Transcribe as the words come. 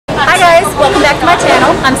back to my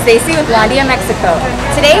channel. I'm Stacy with Blondie in Mexico.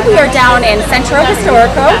 Today we are down in Centro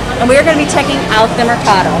Historico and we are going to be checking out the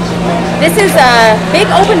Mercado. This is a big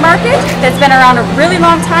open market that's been around a really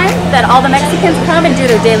long time that all the Mexicans come and do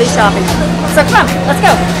their daily shopping. So come on, let's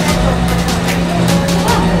go.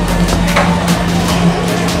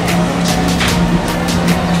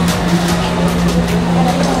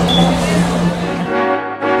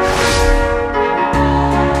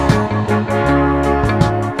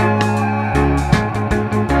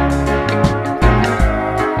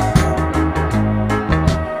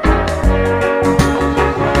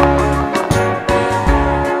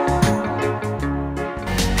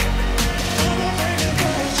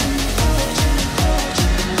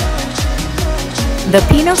 The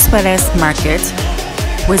Pino Suarez market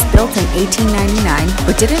was built in 1899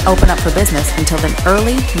 but didn't open up for business until the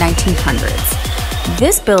early 1900s.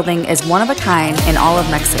 This building is one of a kind in all of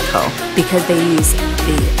Mexico because they use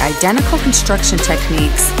the identical construction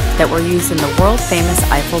techniques that were used in the world-famous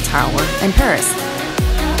Eiffel Tower in Paris.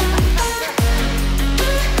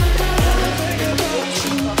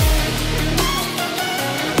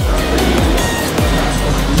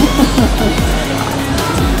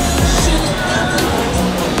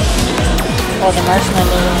 Oh, the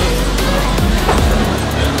marshmallow.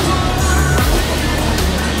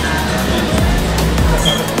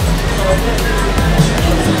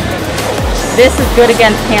 This is good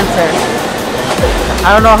against cancer.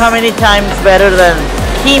 I don't know how many times better than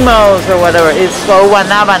chemos or whatever. It's called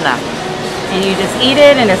guanábana. And you just eat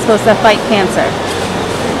it and it's supposed to fight cancer.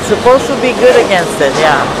 It's supposed to be good against it,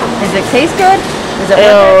 yeah. Does it taste good? Is it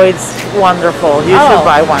oh, it's wonderful. You should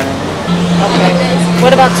buy one. Okay.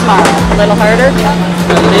 What about tomorrow? A little harder? A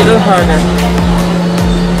little harder.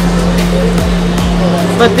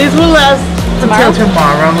 But this will last until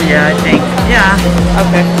tomorrow, yeah, I think. Yeah.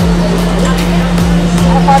 Okay.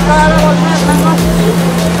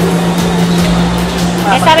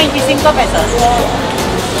 Esta 25 pesos.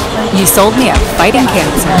 You sold me a fighting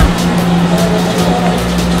cancer.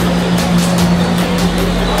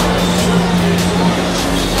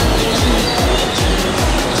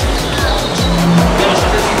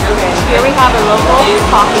 Here we have a local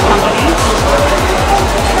coffee company.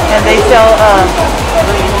 And they sell,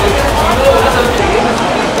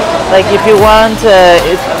 like if you want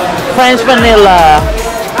French vanilla,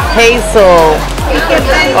 hazel,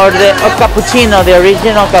 or the cappuccino, the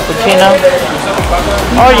original cappuccino.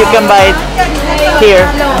 Or you can buy it here,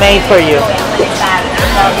 made for you.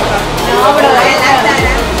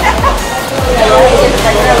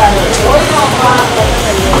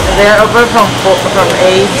 They're open from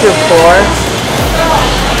 8 to 4,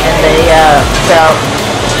 and they sell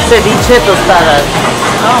ceviche tostadas.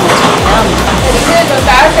 Oh, yum.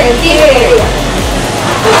 Tostadas el tigre.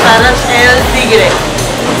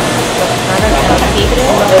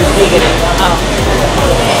 El tigre. Oh.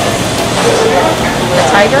 The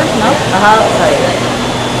tiger? No? Ajá, tiger.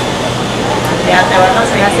 Ya te van a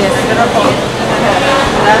seguir.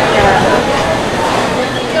 Gracias.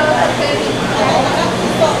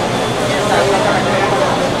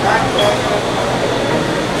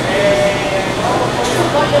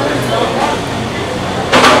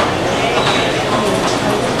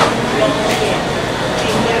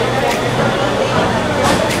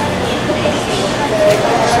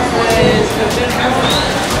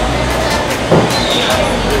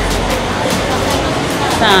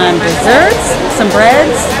 Some desserts, some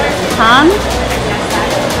breads, pan.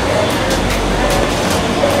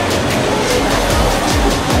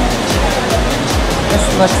 This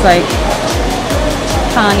looks like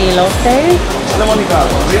pan elote,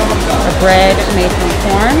 a bread made from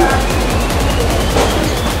corn.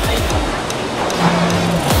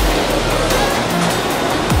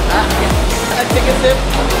 Take a sip.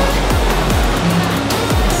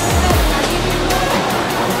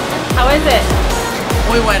 How is it?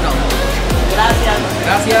 Muy bueno. Gracias.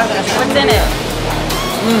 Gracias. What's in it?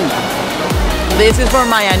 This is for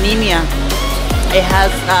my anemia. It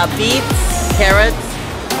has beets, carrots,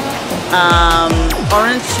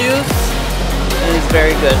 orange juice, and it's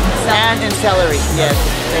very good. And celery. Yes.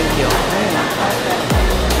 Thank you.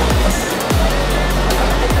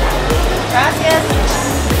 Gracias.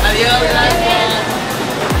 Adiós. Gracias.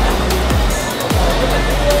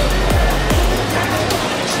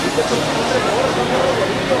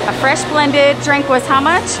 A fresh blended drink was how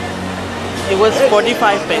much? It was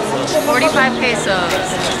 45 pesos. 45 pesos,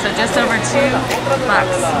 so just over $2.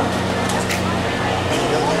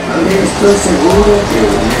 Estoy seguro que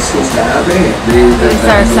UNESCO estará de These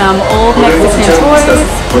are some old Mexican toys.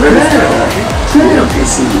 Claro que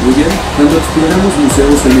sí, William. Cuando exploramos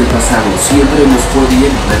museos en el pasado, siempre nos fue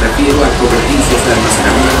bien. Me refiero a Cobertizo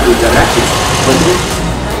cucaraches.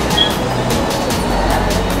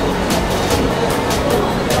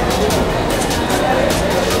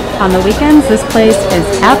 On the weekends, this place is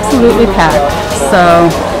absolutely packed. So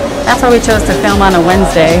that's why we chose to film on a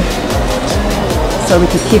Wednesday, so we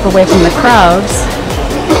could keep away from the crowds.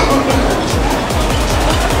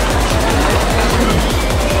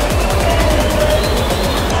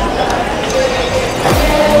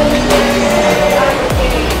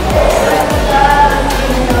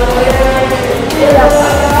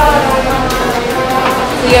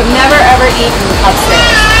 You have never ever eaten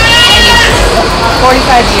upstairs. 45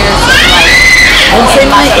 years of life. Don't say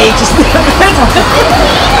my age.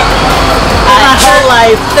 My whole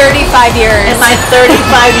life. 35 years. In my 35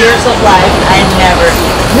 years of life, I never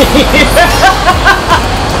eat.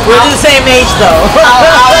 We're the same age though.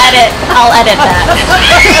 I'll edit that.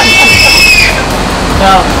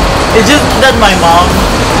 No, it's just that my mom,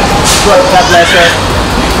 God bless her,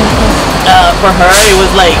 for her it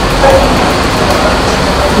was like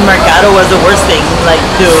Mercado was the worst thing, like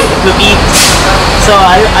to eat. So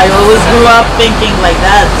I always grew up thinking like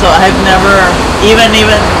that. So I've never even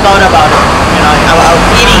thought about it, you know, about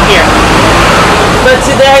eating here. But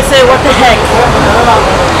today I say, what the heck?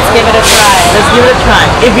 Let's give it a try. Let's give it a try.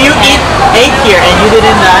 If you ate here and you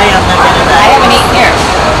didn't die, I'm not gonna die. I haven't eaten here.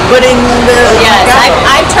 But in the Yes,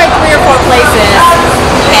 I've tried 3 or 4 places,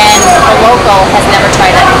 and a local has never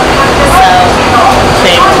tried it. So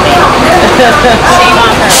shame to me. shame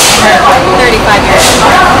on her. 35 years.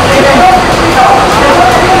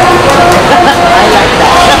 I like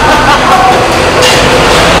that.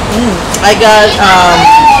 I got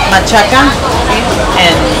machaca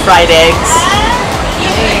and fried eggs.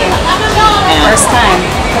 And First time.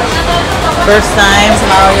 First time.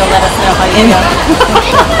 Tomorrow you'll let us know how you go.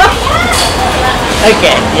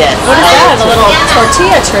 Okay, yes. What is that? A little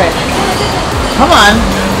tortilla trick. Come on.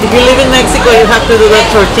 If you live in Mexico, you have to do the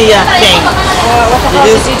tortilla thing. What the hell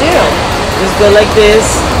did you do? Just go like this.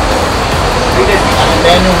 And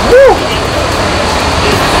then, woo!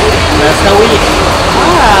 That's how we eat.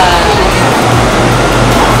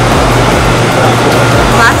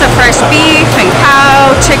 Lots of fresh beef and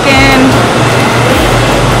cow, chicken,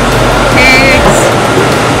 pigs.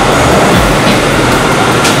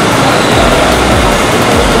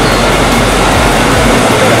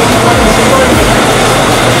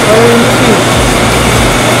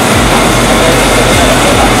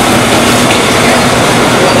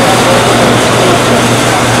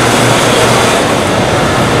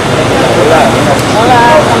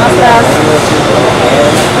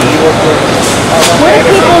 What do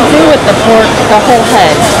people do with the pork, the whole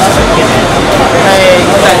head?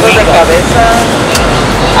 Tacos de cabeza.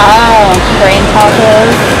 Oh, brain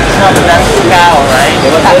tacos. No, but that's cow, right?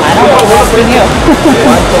 I don't know what's with you.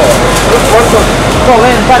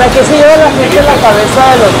 Joven, ¿para qué se lleva la gente la cabeza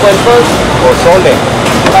de los cuerpos? Pozole.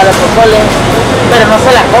 Para pozole. Pero no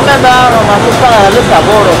se la comen, ¿verdad? Nomás es para darle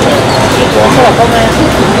sabor, ¿o qué? No se la comen.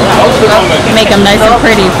 You make them nice and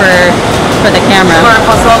pretty for the camera. Para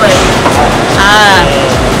pozole. Ah,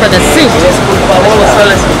 for the soup.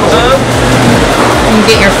 Pozole soup. You can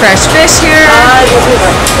get your fresh fish here.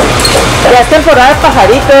 Ya es temporada de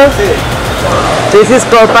pajaritos. This is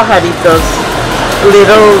called pajaritos.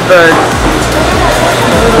 Little birds.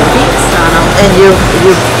 Little beaks on them. And you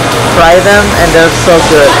fry them and they're so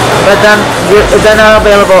good. But they're not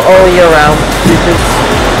available all year round.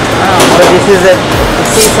 But this is the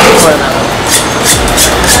season for them.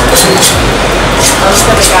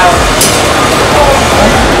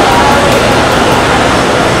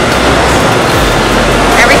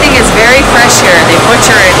 Everything is very fresh here. They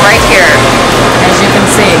butcher it right here, as you can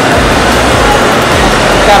see.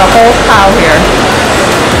 Got a whole cow here.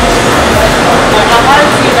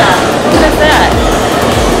 What is that?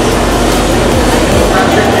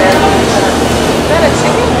 Is that a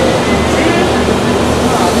chicken?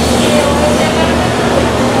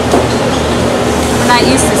 We're not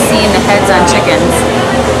used to seeing the heads on chickens,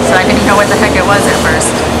 so I didn't know what the heck it was at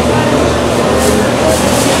first.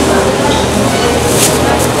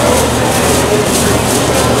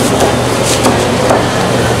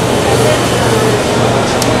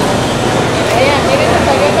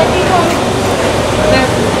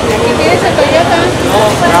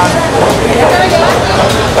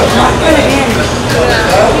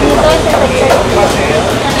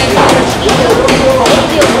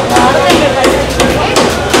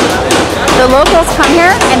 The locals come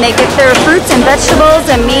here and they get their fruits and vegetables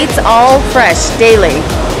and meats all fresh daily.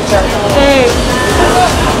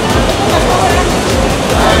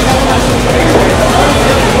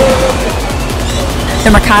 The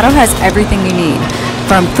Mercado has everything you need.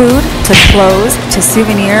 From food to clothes to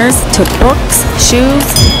souvenirs to books, shoes,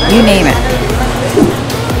 you name it.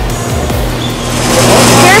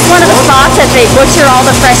 Here's one of the spots that they butcher all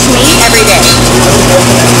the fresh meat every day.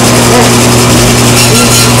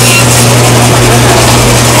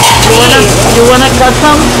 You wanna cut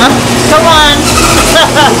some? Huh? Come on.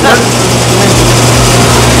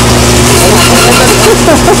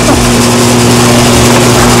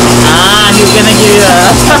 He's gonna give you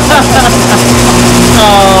a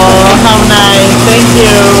oh, how nice. Thank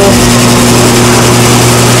you.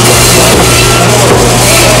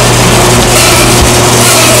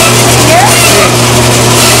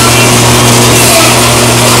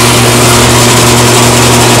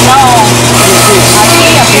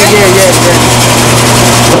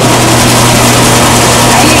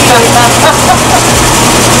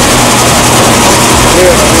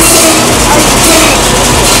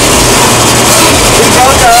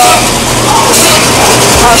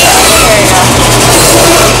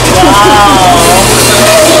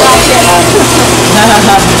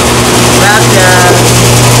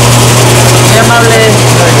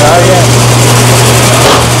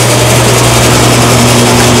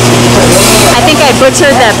 I think I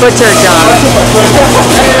butchered that butcher job.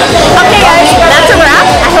 Okay guys, that's a wrap.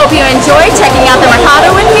 I hope you enjoyed checking out the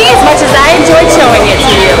Mercado with me as much as I enjoyed showing it to